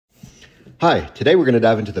Hi, today we're going to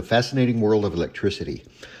dive into the fascinating world of electricity.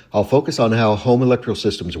 I'll focus on how home electrical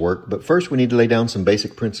systems work, but first we need to lay down some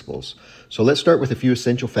basic principles. So let's start with a few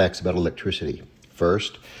essential facts about electricity.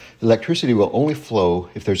 First, electricity will only flow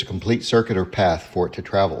if there's a complete circuit or path for it to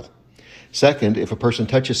travel. Second, if a person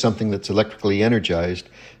touches something that's electrically energized,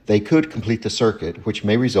 they could complete the circuit, which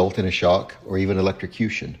may result in a shock or even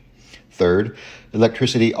electrocution. Third,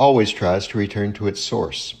 electricity always tries to return to its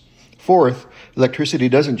source. Fourth, electricity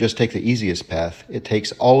doesn't just take the easiest path, it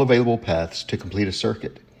takes all available paths to complete a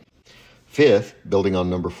circuit. Fifth, building on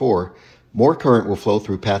number 4, more current will flow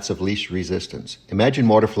through paths of least resistance. Imagine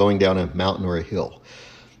water flowing down a mountain or a hill.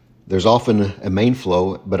 There's often a main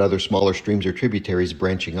flow, but other smaller streams or tributaries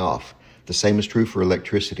branching off. The same is true for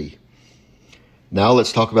electricity. Now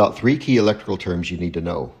let's talk about 3 key electrical terms you need to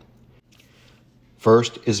know.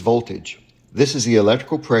 First is voltage. This is the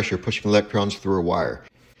electrical pressure pushing electrons through a wire.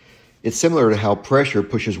 It's similar to how pressure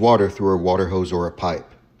pushes water through a water hose or a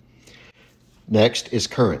pipe. Next is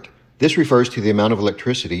current. This refers to the amount of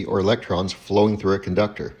electricity or electrons flowing through a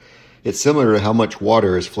conductor. It's similar to how much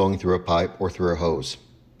water is flowing through a pipe or through a hose.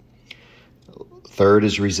 Third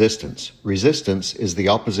is resistance. Resistance is the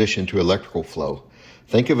opposition to electrical flow.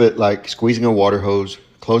 Think of it like squeezing a water hose,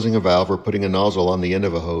 closing a valve, or putting a nozzle on the end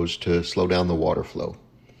of a hose to slow down the water flow.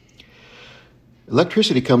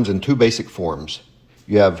 Electricity comes in 2 basic forms.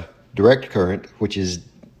 You have direct current, which is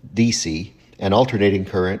DC, and alternating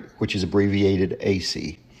current, which is abbreviated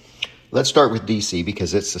AC. Let's start with DC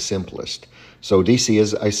because it's the simplest. So DC,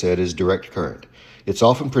 as I said, is direct current. It's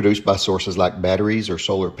often produced by sources like batteries or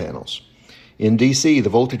solar panels. In DC, the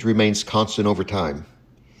voltage remains constant over time.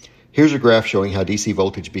 Here's a graph showing how DC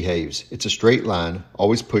voltage behaves. It's a straight line,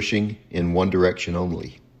 always pushing in one direction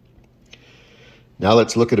only. Now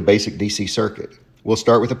let's look at a basic DC circuit. We'll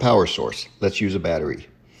start with a power source. Let's use a battery.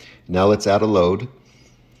 Now let's add a load,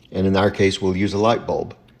 and in our case, we'll use a light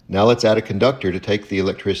bulb. Now let's add a conductor to take the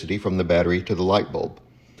electricity from the battery to the light bulb.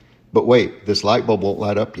 But wait, this light bulb won't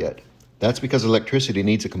light up yet. That's because electricity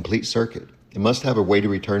needs a complete circuit. It must have a way to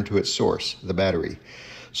return to its source, the battery.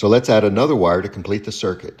 So let's add another wire to complete the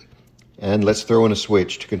circuit. And let's throw in a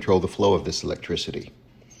switch to control the flow of this electricity.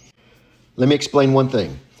 Let me explain one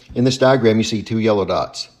thing. In this diagram, you see 2 yellow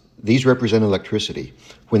dots. These represent electricity.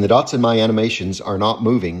 When the dots in my animations are not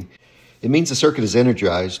moving, it means the circuit is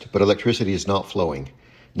energized, but electricity is not flowing.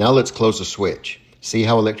 Now let's close the switch. See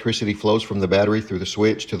how electricity flows from the battery through the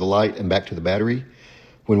switch to the light and back to the battery?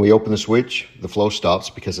 When we open the switch, the flow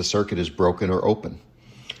stops because the circuit is broken or open.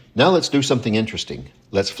 Now let's do something interesting.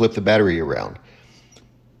 Let's flip the battery around.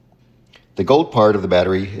 The gold part of the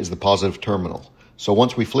battery is the positive terminal. So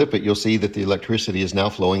once we flip it, you'll see that the electricity is now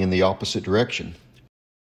flowing in the opposite direction.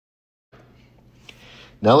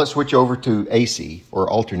 Now let's switch over to AC, or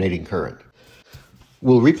alternating current.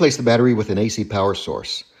 We'll replace the battery with an AC power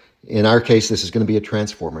source. In our case, this is going to be a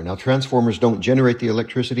transformer. Now, transformers don't generate the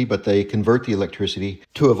electricity, but they convert the electricity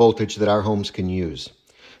to a voltage that our homes can use.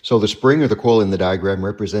 So the spring or the coil in the diagram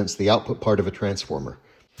represents the output part of a transformer.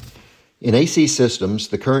 In AC systems,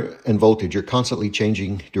 the current and voltage are constantly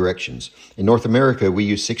changing directions. In North America, we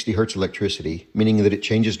use 60 hertz electricity, meaning that it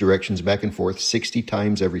changes directions back and forth 60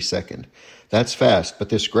 times every second. That's fast, but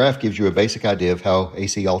this graph gives you a basic idea of how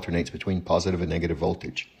AC alternates between positive and negative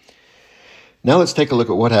voltage. Now let's take a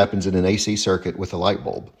look at what happens in an AC circuit with a light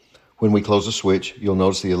bulb. When we close the switch, you'll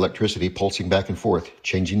notice the electricity pulsing back and forth,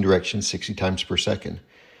 changing direction 60 times per second.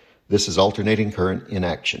 This is alternating current in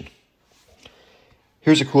action.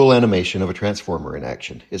 Here's a cool animation of a transformer in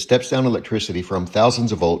action. It steps down electricity from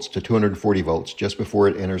thousands of volts to 240 volts just before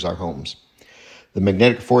it enters our homes. The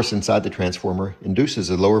magnetic force inside the transformer induces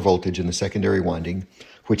a lower voltage in the secondary winding,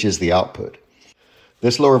 which is the output.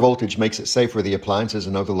 This lower voltage makes it safe for the appliances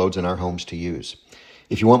and other loads in our homes to use.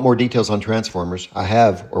 If you want more details on transformers, I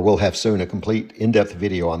have, or will have soon, a complete in-depth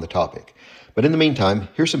video on the topic. But in the meantime,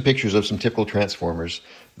 here's some pictures of some typical transformers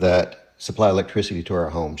that supply electricity to our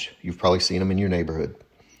homes. You've probably seen them in your neighborhood.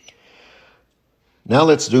 Now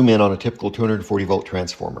let's zoom in on a typical 240 volt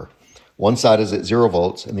transformer. One side is at 0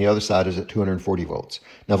 volts and the other side is at 240 volts.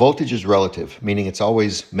 Now voltage is relative, meaning it's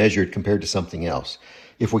always measured compared to something else.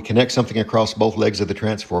 If we connect something across both legs of the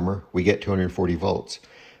transformer, we get 240 volts.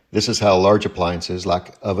 This is how large appliances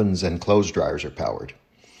like ovens and clothes dryers are powered.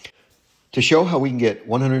 To show how we can get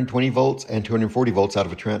 120 volts and 240 volts out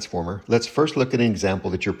of a transformer, let's first look at an example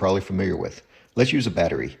that you're probably familiar with. Let's use a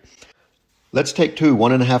battery. Let's take 2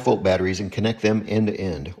 1.5 volt batteries and connect them end to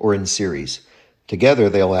end, or in series. Together,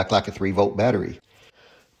 they'll act like a 3 volt battery.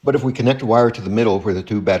 But if we connect a wire to the middle where the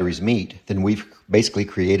 2 batteries meet, then we've basically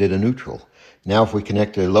created a neutral. Now if we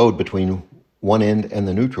connect a load between one end and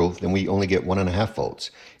the neutral, then we only get 1.5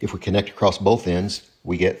 volts. If we connect across both ends,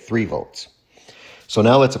 we get 3 volts. So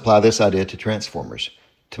now let's apply this idea to transformers.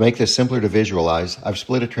 To make this simpler to visualize, I've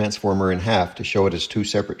split a transformer in half to show it as 2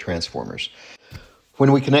 separate transformers.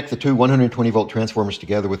 When we connect the two 120 volt transformers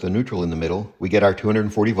together with a neutral in the middle, we get our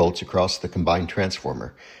 240 volts across the combined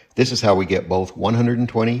transformer. This is how we get both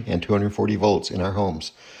 120 and 240 volts in our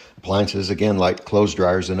homes. Appliances, again, like clothes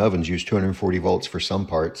dryers and ovens, use 240 volts for some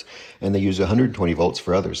parts, and they use 120 volts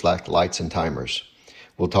for others, like lights and timers.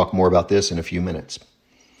 We'll talk more about this in a few minutes.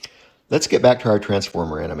 Let's get back to our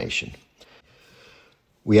transformer animation.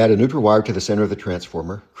 We add a neutral wire to the center of the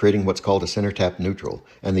transformer, creating what's called a center tap neutral,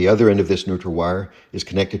 and the other end of this neutral wire is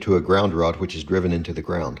connected to a ground rod which is driven into the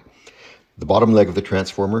ground. The bottom leg of the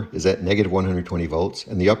transformer is at negative 120 volts,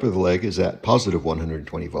 and the upper leg is at positive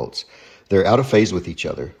 120 volts. They're out of phase with each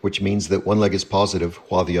other, which means that one leg is positive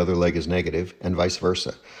while the other leg is negative, and vice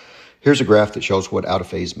versa. Here's a graph that shows what out of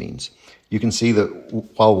phase means. You can see that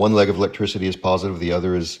while one leg of electricity is positive, the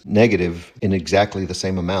other is negative in exactly the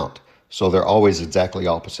same amount. So they're always exactly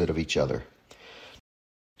opposite of each other.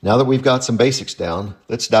 Now that we've got some basics down,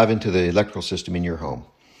 let's dive into the electrical system in your home.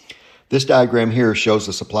 This diagram here shows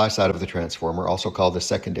the supply side of the transformer, also called the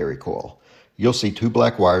secondary coil. You'll see 2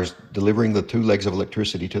 black wires delivering the 2 legs of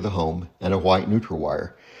electricity to the home and a white neutral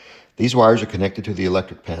wire. These wires are connected to the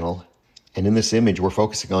electric panel, and in this image we're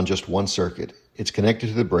focusing on just one circuit. It's connected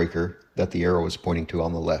to the breaker that the arrow is pointing to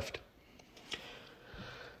on the left.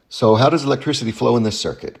 So how does electricity flow in this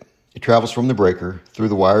circuit? It travels from the breaker through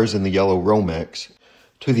the wires in the yellow Romex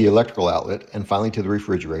to the electrical outlet and finally to the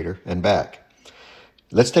refrigerator and back.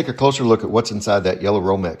 Let's take a closer look at what's inside that yellow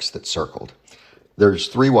Romex that's circled. There's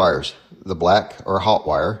 3 wires, the black or hot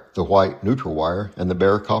wire, the white neutral wire, and the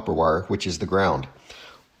bare copper wire, which is the ground.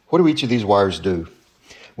 What do each of these wires do?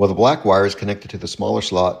 Well, the black wire is connected to the smaller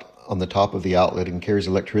slot on the top of the outlet and carries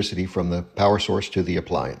electricity from the power source to the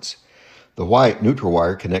appliance. The white neutral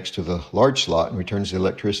wire connects to the large slot and returns the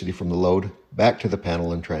electricity from the load back to the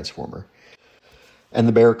panel and transformer. And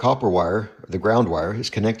the bare copper wire, the ground wire, is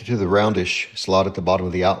connected to the roundish slot at the bottom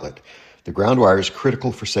of the outlet. The ground wire is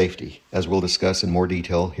critical for safety, as we'll discuss in more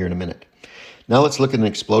detail here in a minute. Now let's look at an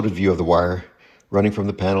exploded view of the wire running from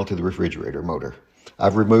the panel to the refrigerator motor.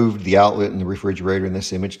 I've removed the outlet and the refrigerator in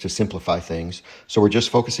this image to simplify things, so we're just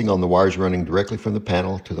focusing on the wires running directly from the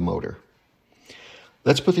panel to the motor.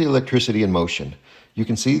 Let's put the electricity in motion. You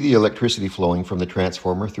can see the electricity flowing from the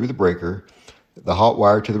transformer through the breaker, the hot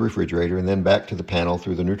wire to the refrigerator, and then back to the panel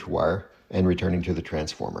through the neutral wire and returning to the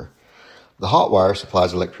transformer. The hot wire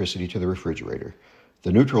supplies electricity to the refrigerator.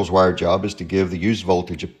 The neutral's wire job is to give the used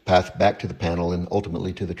voltage a path back to the panel and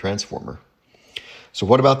ultimately to the transformer. So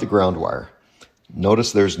what about the ground wire?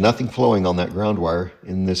 Notice there's nothing flowing on that ground wire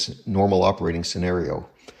in this normal operating scenario.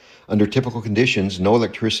 Under typical conditions, no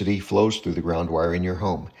electricity flows through the ground wire in your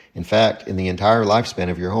home. In fact, in the entire lifespan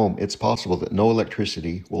of your home, it's possible that no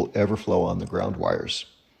electricity will ever flow on the ground wires.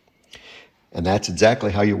 And that's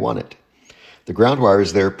exactly how you want it. The ground wire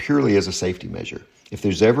is there purely as a safety measure. If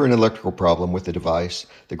there's ever an electrical problem with the device,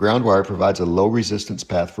 the ground wire provides a low resistance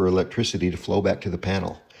path for electricity to flow back to the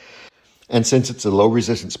panel. And since it's a low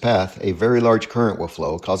resistance path, a very large current will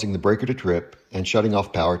flow, causing the breaker to trip and shutting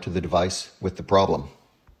off power to the device with the problem.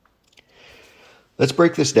 Let's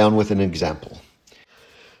break this down with an example.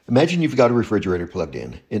 Imagine you've got a refrigerator plugged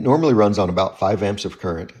in. It normally runs on about 5 amps of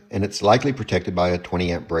current, and it's likely protected by a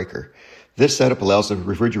 20 amp breaker. This setup allows the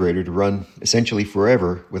refrigerator to run essentially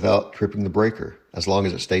forever without tripping the breaker, as long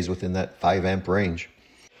as it stays within that 5 amp range.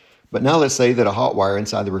 But now let's say that a hot wire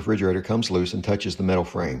inside the refrigerator comes loose and touches the metal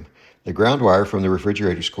frame. The ground wire from the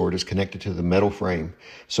refrigerator's cord is connected to the metal frame,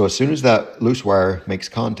 so as soon as that loose wire makes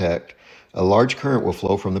contact, a large current will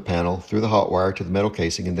flow from the panel through the hot wire to the metal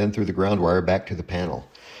casing and then through the ground wire back to the panel.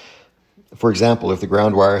 For example, if the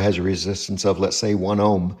ground wire has a resistance of, let's say, 1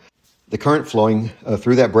 ohm, the current flowing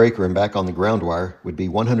through that breaker and back on the ground wire would be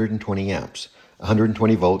 120 amps,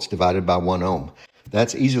 120 volts divided by 1 ohm.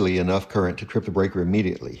 That's easily enough current to trip the breaker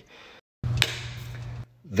immediately.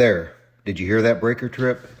 There, did you hear that breaker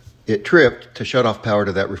trip? It tripped to shut off power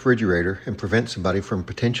to that refrigerator and prevent somebody from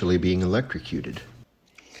potentially being electrocuted.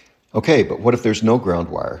 Okay, but what if there's no ground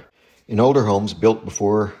wire? In older homes built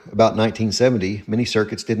before about 1970, many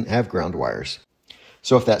circuits didn't have ground wires.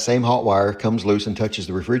 So if that same hot wire comes loose and touches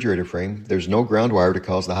the refrigerator frame, there's no ground wire to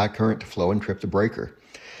cause the high current to flow and trip the breaker.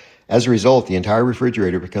 As a result, the entire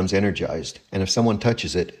refrigerator becomes energized, and if someone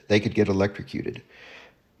touches it, they could get electrocuted.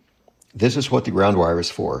 This is what the ground wire is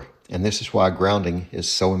for, and this is why grounding is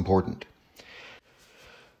so important.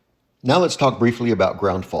 Now let's talk briefly about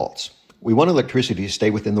ground faults. We want electricity to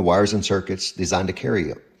stay within the wires and circuits designed to carry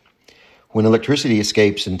it. When electricity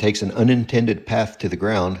escapes and takes an unintended path to the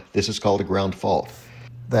ground, this is called a ground fault.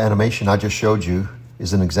 The animation I just showed you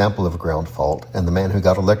is an example of a ground fault, and the man who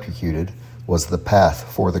got electrocuted was the path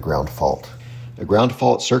for the ground fault. A ground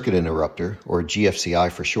fault circuit interrupter, or GFCI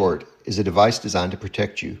for short, is a device designed to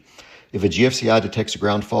protect you. If a GFCI detects a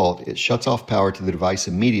ground fault, it shuts off power to the device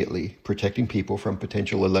immediately, protecting people from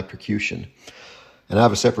potential electrocution. And I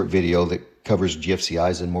have a separate video that covers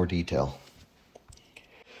GFCIs in more detail.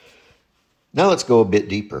 Now let's go a bit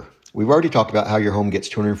deeper. We've already talked about how your home gets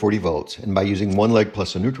 240 volts, and by using one leg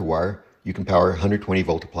plus a neutral wire, you can power 120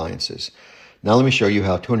 volt appliances. Now let me show you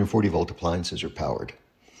how 240 volt appliances are powered.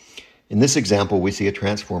 In this example, we see a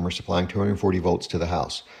transformer supplying 240 volts to the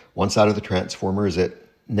house. One side of the transformer is at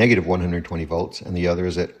negative 120 volts, and the other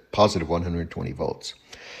is at positive 120 volts.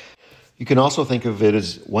 You can also think of it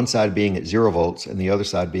as one side being at 0 volts and the other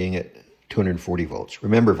side being at 240 volts.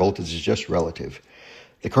 Remember, voltage is just relative.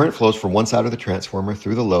 The current flows from one side of the transformer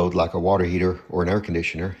through the load like a water heater or an air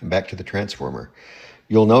conditioner and back to the transformer.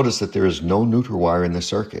 You'll notice that there is no neutral wire in the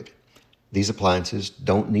circuit. These appliances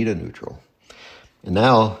don't need a neutral. And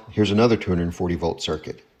now, here's another 240 volt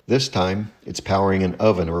circuit. This time, it's powering an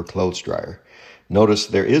oven or a clothes dryer. Notice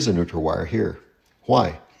there is a neutral wire here.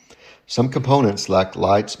 Why? Some components like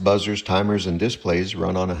lights, buzzers, timers, and displays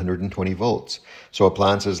run on 120 volts. So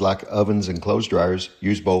appliances like ovens and clothes dryers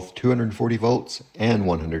use both 240 volts and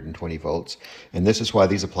 120 volts. And this is why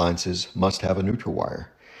these appliances must have a neutral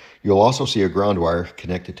wire. You'll also see a ground wire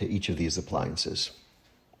connected to each of these appliances.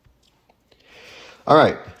 All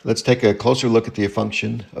right, let's take a closer look at the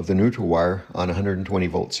function of the neutral wire on 120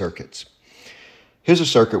 volt circuits. Here's a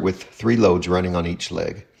circuit with 3 loads running on each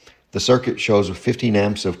leg. The circuit shows 15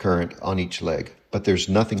 amps of current on each leg, but there's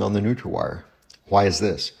nothing on the neutral wire. Why is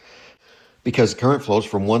this? Because current flows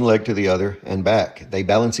from one leg to the other and back. They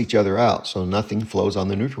balance each other out, so nothing flows on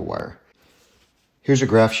the neutral wire. Here's a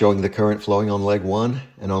graph showing the current flowing on leg 1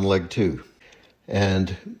 and on leg 2.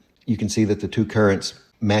 And you can see that the two currents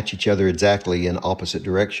match each other exactly in opposite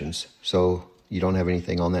directions, so you don't have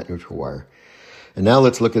anything on that neutral wire. And now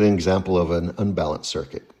let's look at an example of an unbalanced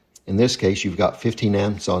circuit. In this case, you've got 15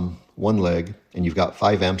 amps on one leg and you've got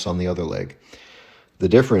 5 amps on the other leg. The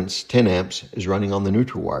difference, 10 amps, is running on the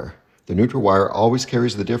neutral wire. The neutral wire always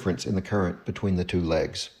carries the difference in the current between the two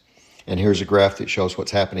legs. And here's a graph that shows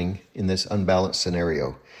what's happening in this unbalanced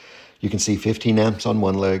scenario. You can see 15 amps on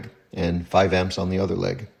one leg and 5 amps on the other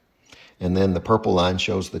leg. And then the purple line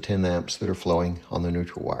shows the 10 amps that are flowing on the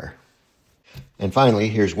neutral wire. And finally,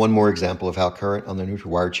 here's one more example of how current on the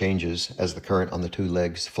neutral wire changes as the current on the two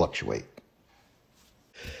legs fluctuate.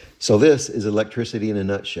 So this is electricity in a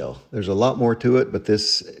nutshell. There's a lot more to it, but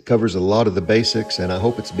this covers a lot of the basics, and I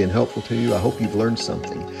hope it's been helpful to you. I hope you've learned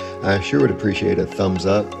something. I sure would appreciate a thumbs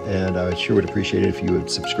up, and I sure would appreciate it if you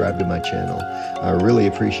would subscribe to my channel. I really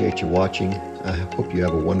appreciate you watching. I hope you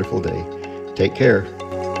have a wonderful day. Take care.